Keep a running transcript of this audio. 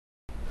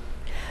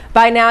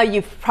By now,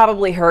 you've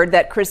probably heard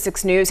that Chris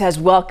 6 News has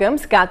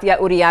welcomed Katia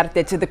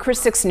Uriarte to the Chris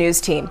 6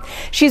 News team.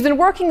 She's been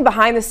working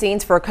behind the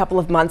scenes for a couple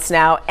of months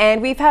now,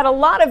 and we've had a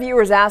lot of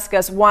viewers ask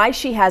us why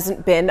she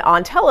hasn't been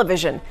on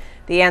television.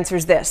 The answer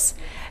is this.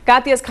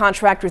 Katia's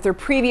contract with her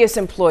previous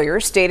employer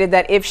stated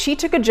that if she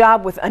took a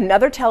job with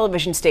another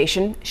television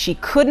station, she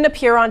couldn't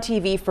appear on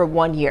TV for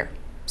 1 year.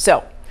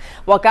 So,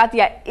 while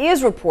Katia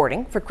is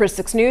reporting for Chris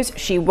 6 News,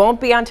 she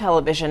won't be on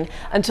television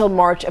until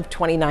March of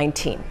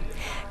 2019.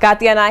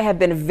 Katia and I have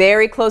been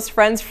very close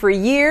friends for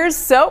years,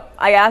 so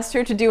I asked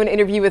her to do an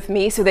interview with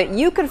me so that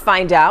you could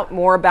find out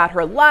more about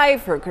her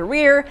life, her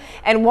career,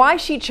 and why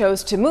she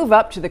chose to move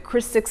up to the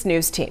Chris 6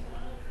 News team.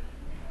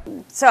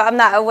 So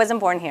I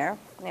wasn't born here.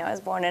 I was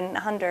born in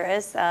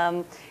Honduras,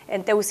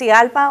 in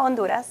Tegucigalpa,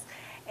 Honduras.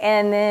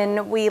 And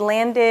then we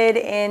landed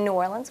in New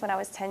Orleans when I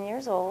was 10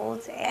 years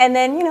old. And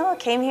then,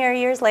 came here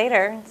years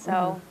later.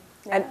 So,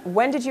 yeah. And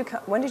when did you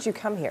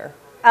come here?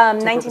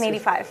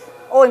 1985.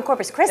 Oh, in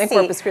Corpus Christi. In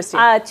Corpus Christi.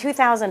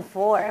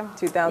 2004.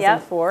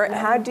 2004. Yep. And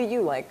how do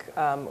you like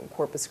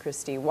Corpus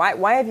Christi?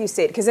 Why have you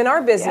stayed? Because in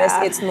our business,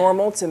 it's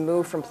normal to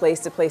move from place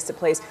to place to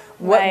place.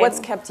 What's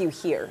kept you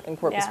here in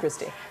Corpus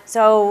Christi?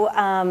 So,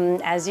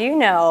 as you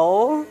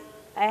know,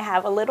 I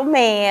have a little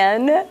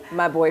man.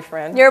 My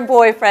boyfriend. Your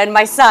boyfriend,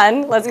 my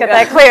son. Let's get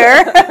that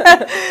clear.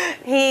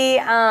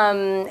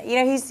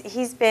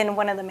 He's been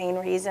one of the main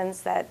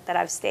reasons that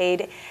I've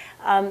stayed.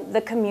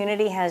 The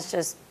community has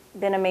just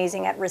been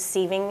amazing at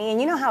receiving me,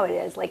 and you know how it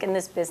is. Like in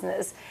this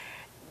business,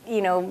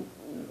 they're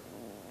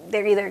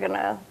either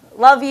gonna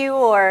love you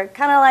or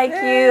kind of like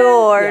you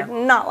or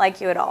not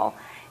like you at all.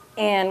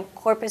 And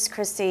Corpus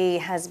Christi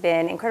has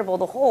been incredible.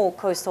 The whole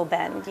coastal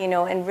bend,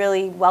 and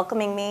really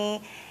welcoming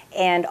me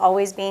and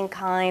always being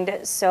kind.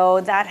 So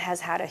that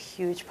has had a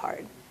huge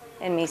part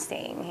in me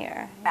staying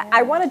here.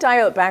 I want to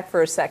dial it back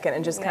for a second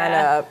and just kind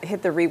of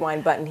hit the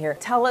rewind button here.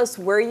 Tell us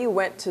where you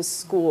went to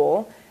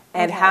school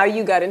and how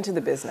you got into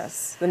the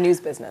business, the news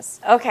business.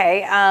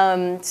 Okay,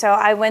 so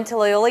I went to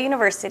Loyola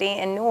University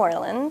in New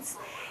Orleans,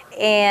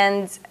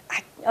 and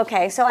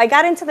so I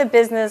got into the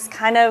business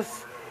kind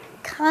of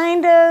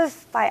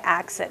by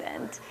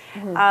accident.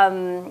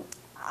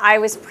 I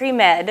was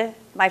pre-med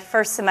my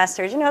first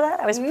semester. Did you know that?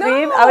 I was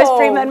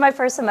pre-med my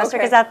first semester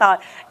because I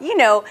thought,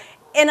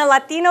 in a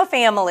Latino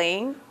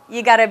family,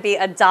 you got to be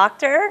a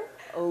doctor,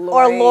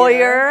 or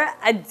lawyer,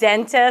 a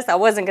dentist. I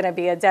wasn't going to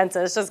be a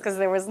dentist just because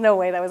there was no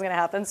way that was going to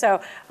happen. So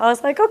I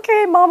was like,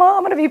 okay, mama, I'm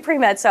going to be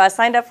pre-med. So I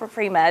signed up for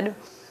pre-med,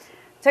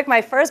 took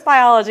my first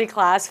biology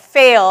class,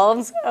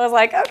 failed. I was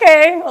like,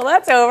 okay, well,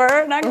 that's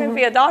over. Not going to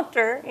be a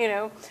doctor,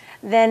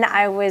 Then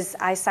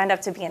I signed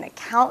up to be an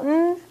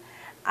accountant.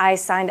 I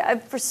signed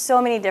up for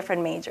so many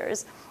different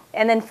majors.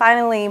 And then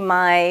finally,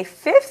 my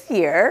 5th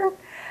year,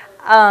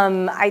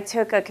 I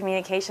took a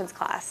communications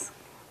class,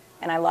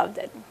 and I loved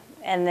it.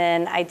 And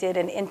then I did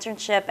an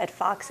internship at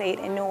Fox 8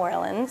 in New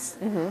Orleans,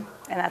 and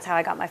that's how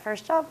I got my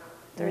first job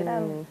through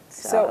them.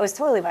 So it was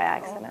totally by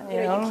accident.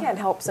 You can't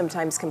help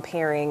sometimes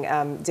comparing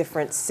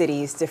different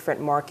cities,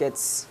 different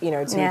markets, to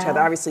each other.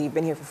 Obviously, you've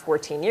been here for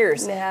 14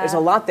 years. There's a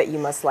lot that you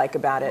must like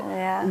about it.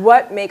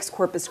 What makes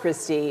Corpus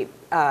Christi?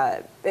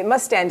 It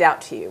must stand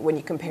out to you when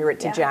you compare it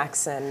to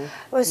Jackson. It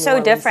was so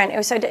different.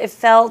 It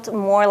felt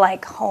more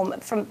like home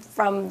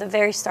from the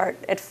very start.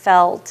 It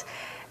felt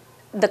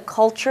the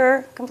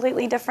culture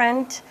completely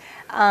different,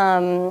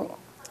 the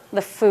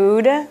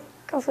food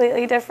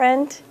completely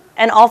different,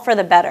 and all for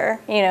the better,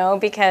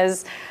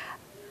 because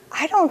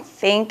I don't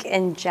think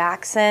in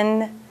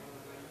Jackson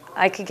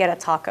I could get a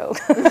taco,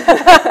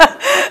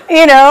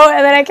 and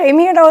then I came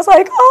here and I was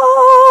like,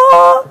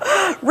 oh,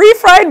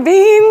 refried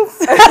beans,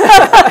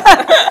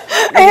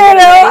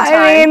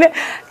 I mean,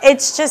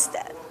 it's just,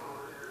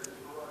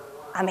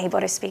 I'm able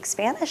to speak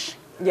Spanish.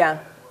 Yeah.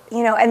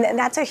 And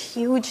that's a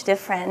huge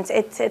difference.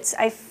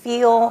 I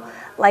feel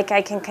like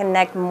I can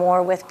connect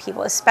more with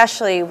people,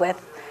 especially with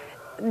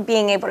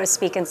being able to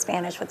speak in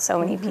Spanish with so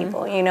many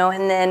people,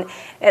 and then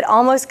it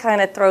almost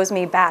kind of throws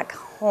me back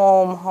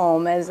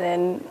home as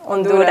in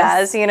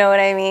Honduras, you know what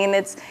I mean?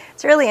 It's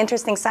really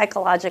interesting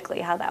psychologically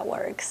how that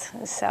works.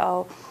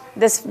 So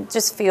this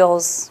just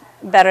feels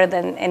better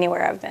than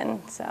anywhere I've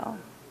been, so.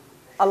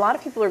 A lot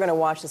of people are going to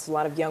watch this, a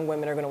lot of young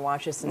women are going to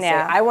watch this and say,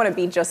 I want to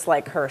be just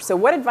like her. So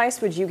what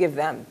advice would you give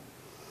them?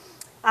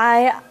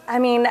 I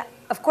mean,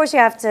 of course you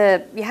have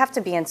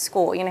to be in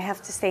school, you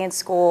have to stay in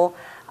school.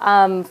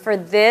 For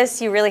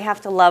this, you really have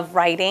to love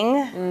writing.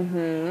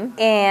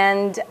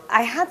 And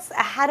I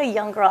had a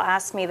young girl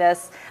ask me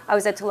this. I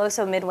was at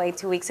Toloso Midway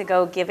 2 weeks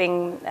ago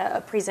giving a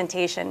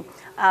presentation.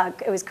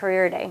 It was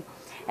Career Day.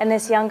 And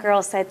this young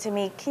girl said to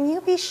me, can you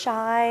be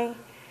shy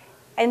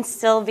and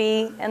still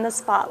be in the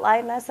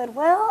spotlight? And I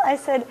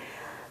said,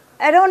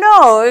 I don't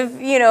know.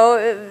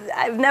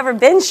 I've never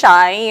been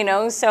shy,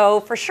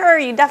 so for sure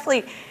you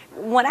definitely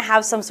want to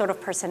have some sort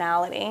of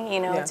personality, you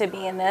know, Yeah. to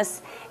be in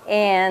this.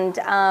 And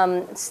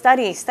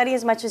study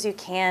as much as you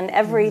can,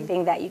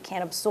 everything that you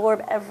can,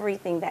 absorb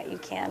everything that you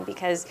can,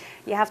 because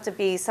you have to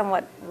be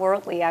somewhat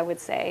worldly, I would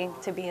say,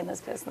 to be in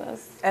this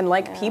business. And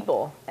like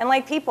people. And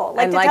like people,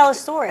 like And to tell a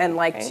story. And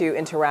like right? to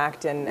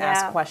interact and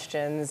ask Yeah.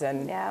 questions.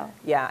 And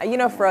Yeah. you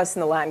know, for us in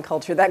the Latin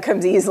culture, that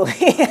comes easily.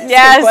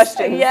 Yes,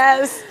 Questions.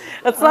 yes.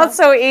 It's not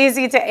so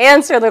easy to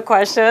answer the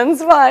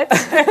questions, but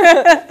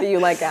Do you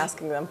like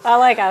asking them? I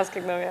like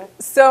asking them, yeah.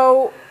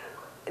 So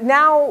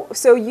now,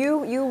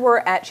 you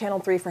were at Channel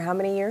 3 for how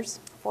many years?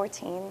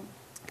 14.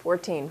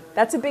 14.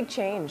 That's a big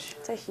change.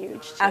 It's a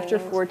huge change. After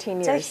 14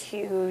 It's years. a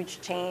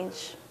huge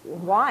change.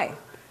 Why?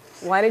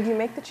 Why did you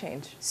make the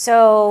change?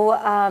 So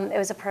it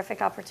was a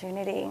perfect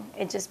opportunity.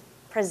 It just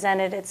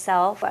presented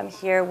itself. I'm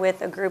here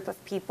with a group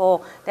of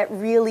people that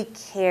really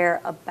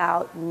care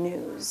about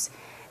news,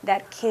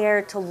 that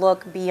care to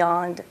look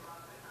beyond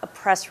a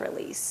press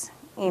release,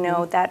 you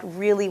know, that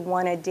really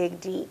want to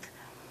dig deep.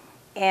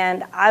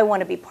 And I want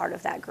to be part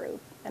of that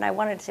group. And I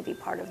wanted to be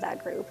part of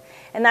that group.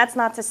 And that's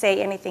not to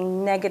say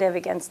anything negative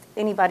against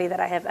anybody that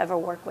I have ever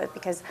worked with,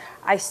 because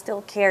I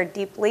still care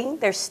deeply.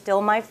 They're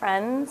still my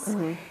friends.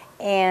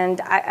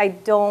 And I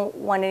don't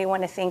want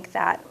anyone to think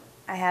that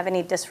I have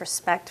any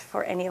disrespect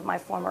for any of my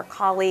former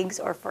colleagues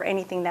or for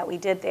anything that we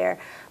did there.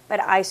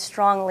 But I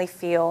strongly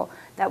feel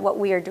that what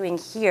we are doing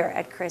here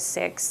at Chris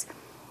 6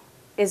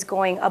 is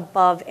going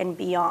above and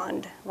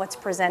beyond what's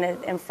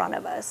presented in front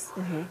of us.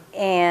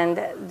 And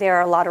there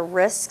are a lot of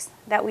risks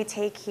that we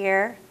take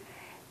here,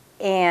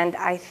 and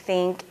I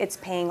think it's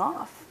paying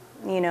off,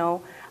 you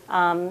know.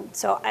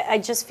 So I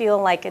just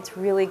feel like it's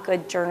really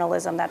good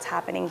journalism that's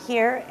happening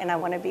here, and I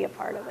want to be a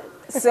part of it.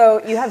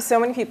 So you have so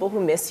many people who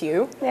miss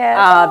you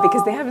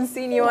because they haven't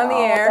seen you on the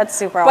air. That's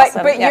super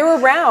awesome. But you're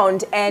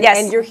around, and, Yes.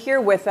 and you're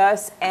here with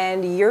us,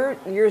 and you're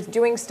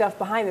doing stuff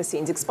behind the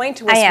scenes. Explain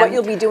to us I am. what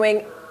you'll be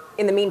doing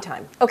in the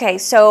meantime. Okay,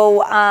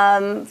 so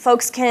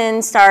folks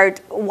can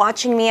start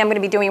watching me. I'm going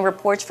to be doing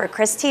reports for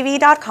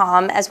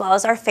ChrisTV.com as well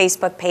as our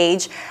Facebook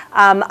page.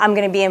 I'm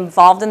going to be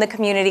involved in the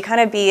community, kind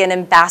of be an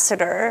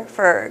ambassador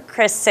for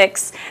Chris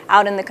 6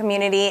 out in the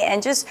community,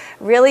 and just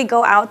really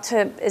go out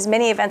to as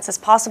many events as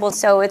possible.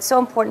 So it's so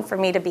important for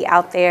me to be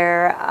out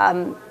there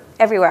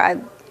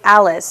everywhere.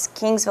 Alice,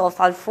 Kingsville,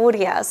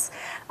 Falfurrias,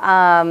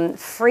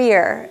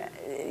 Freer,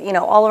 you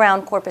know, all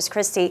around Corpus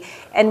Christi,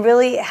 and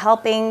really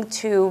helping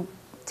to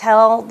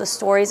tell the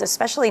stories,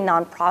 especially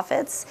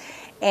nonprofits,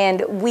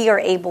 and we are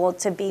able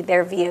to be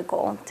their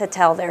vehicle to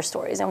tell their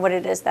stories and what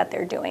it is that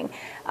they're doing.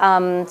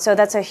 So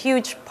that's a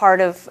huge part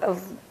of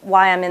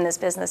why I'm in this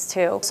business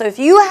too. So if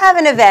you have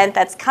an event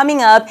that's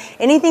coming up,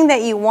 anything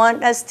that you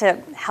want us to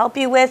help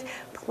you with,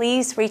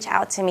 please reach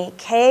out to me,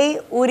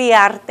 Katia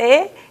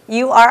Uriarte,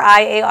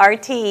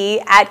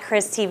 Uriarte, at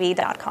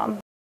ChrisTV.com.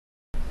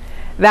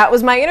 That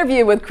was my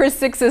interview with Chris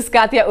 6's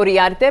Katia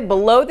Uriarte.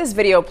 Below this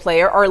video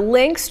player are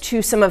links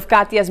to some of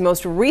Katia's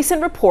most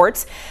recent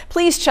reports.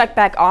 Please check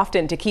back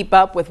often to keep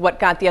up with what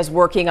Katia's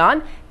working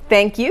on.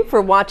 Thank you for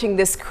watching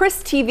this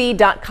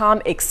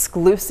ChrisTV.com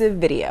exclusive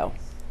video.